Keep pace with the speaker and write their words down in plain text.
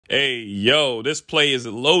Hey, yo, this play is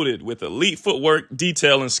loaded with elite footwork,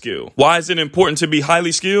 detail, and skill. Why is it important to be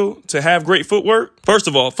highly skilled, to have great footwork? First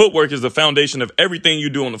of all, footwork is the foundation of everything you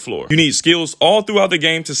do on the floor. You need skills all throughout the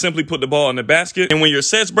game to simply put the ball in the basket. And when your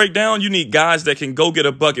sets break down, you need guys that can go get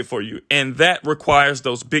a bucket for you. And that requires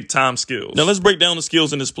those big-time skills. Now let's break down the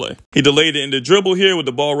skills in this play. He delayed it in the dribble here with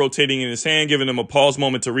the ball rotating in his hand, giving him a pause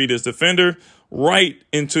moment to read his defender. Right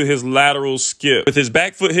into his lateral skip, with his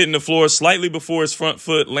back foot hitting the floor slightly before his front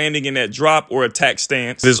foot landing in that drop or attack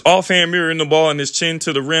stance. His offhand mirroring the ball and his chin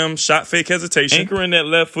to the rim, shot fake hesitation, anchoring that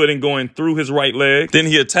left foot and going through his right leg. Then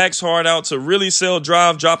he attacks hard out to really sell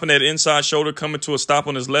drive, dropping that inside shoulder, coming to a stop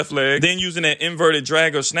on his left leg. Then using that inverted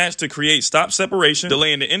drag or snatch to create stop separation,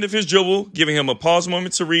 delaying the end of his dribble, giving him a pause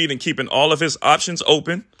moment to read and keeping all of his options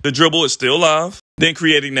open. The dribble is still live. Then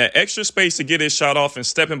creating that extra space to get his shot off and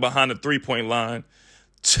stepping behind the three-point line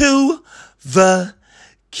to the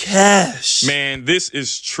cash. Man, this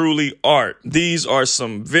is truly art. These are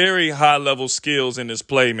some very high-level skills in this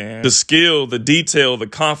play, man. The skill, the detail, the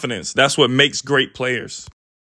confidence, that's what makes great players.